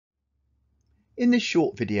In this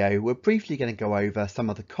short video, we're briefly going to go over some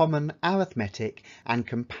of the common arithmetic and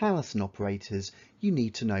comparison operators you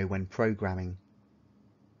need to know when programming.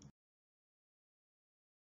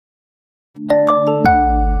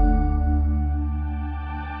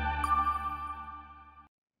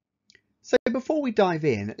 So before we dive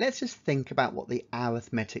in, let's just think about what the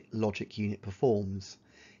arithmetic logic unit performs.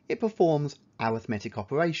 It performs arithmetic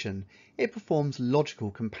operation, it performs logical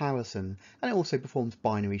comparison, and it also performs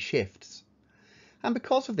binary shifts. And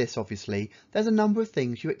because of this, obviously, there's a number of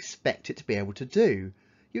things you expect it to be able to do.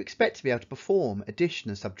 You expect to be able to perform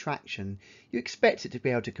addition and subtraction. You expect it to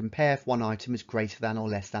be able to compare if one item is greater than or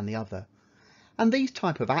less than the other. And these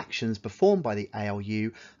type of actions performed by the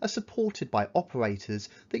ALU are supported by operators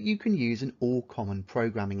that you can use in all common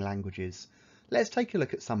programming languages. Let's take a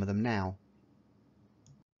look at some of them now.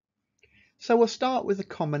 So we'll start with the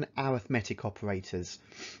common arithmetic operators.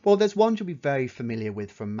 Well, there's one you'll be very familiar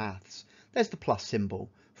with from maths. There's the plus symbol.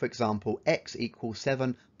 For example, x equals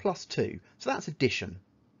 7 plus 2. So that's addition.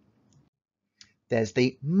 There's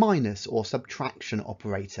the minus or subtraction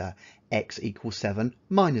operator. X equals 7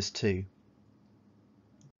 minus 2.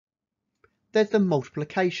 There's the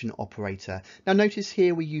multiplication operator. Now notice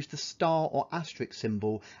here we use the star or asterisk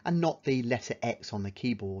symbol and not the letter X on the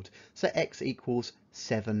keyboard. So x equals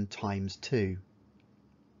 7 times 2.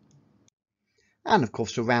 And of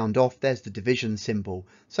course, to round off, there's the division symbol.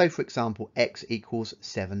 So for example, x equals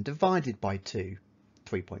 7 divided by 2,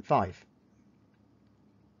 3.5.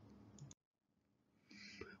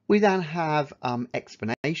 We then have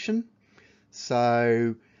explanation.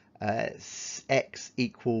 So x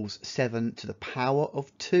equals 7 to the power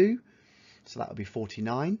of 2. So that would be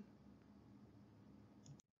 49.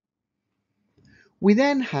 We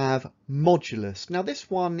then have modulus. Now this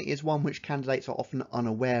one is one which candidates are often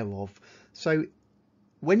unaware of. So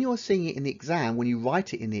when you're seeing it in the exam, when you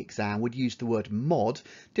write it in the exam, would use the word mod.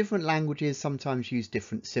 Different languages sometimes use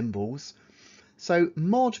different symbols. So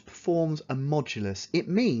mod performs a modulus. It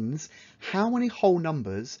means how many whole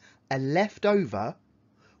numbers are left over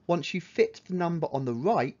once you fit the number on the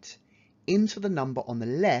right into the number on the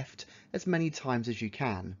left as many times as you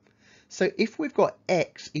can. So if we've got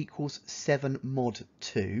x equals 7 mod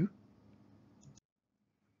 2,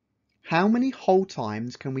 how many whole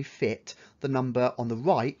times can we fit the number on the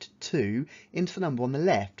right, 2, into the number on the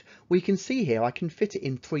left? We can see here I can fit it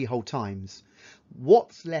in 3 whole times.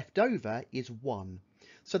 What's left over is 1.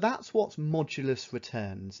 So that's what modulus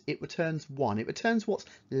returns. It returns 1. It returns what's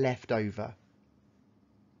left over.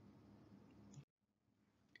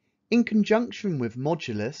 In conjunction with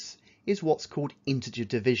modulus is what's called integer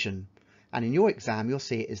division. And in your exam, you'll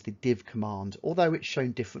see it as the div command, although it's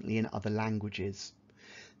shown differently in other languages.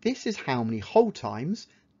 This is how many whole times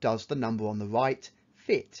does the number on the right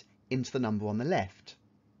fit into the number on the left.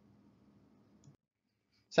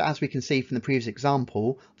 So as we can see from the previous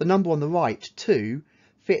example, the number on the right, 2,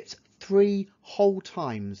 fits 3 whole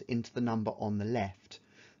times into the number on the left.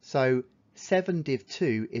 So 7 div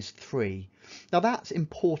 2 is 3. Now that's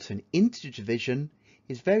important. Integer division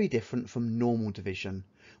is very different from normal division.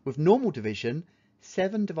 With normal division,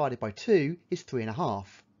 7 divided by 2 is 3.5.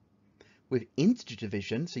 With integer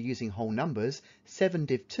division, so using whole numbers, 7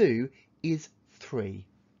 div 2 is 3.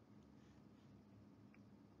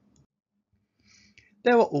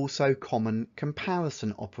 There are also common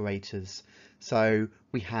comparison operators. So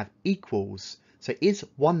we have equals. So is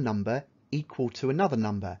one number equal to another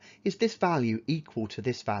number? Is this value equal to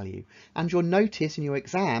this value? And you'll notice in your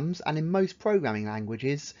exams and in most programming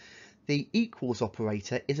languages, the equals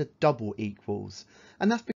operator is a double equals.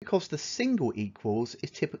 And that's because the single equals is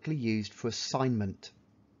typically used for assignment.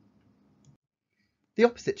 The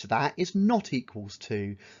opposite to that is not equals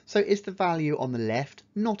to. So is the value on the left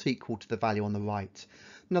not equal to the value on the right?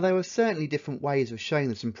 Now there are certainly different ways of showing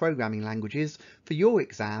this in programming languages. For your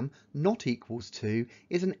exam, not equals to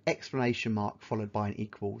is an exclamation mark followed by an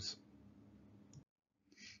equals.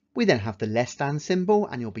 We then have the less than symbol,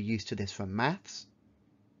 and you'll be used to this from maths.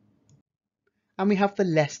 And we have the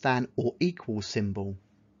less than or equal symbol.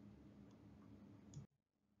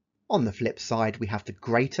 On the flip side, we have the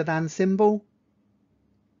greater than symbol.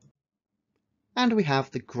 And we have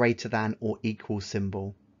the greater than or equal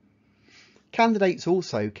symbol. Candidates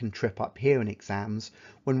also can trip up here in exams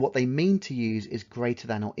when what they mean to use is greater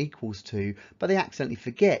than or equals to, but they accidentally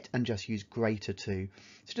forget and just use greater to.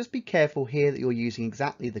 So just be careful here that you're using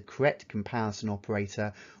exactly the correct comparison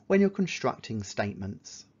operator when you're constructing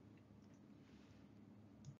statements.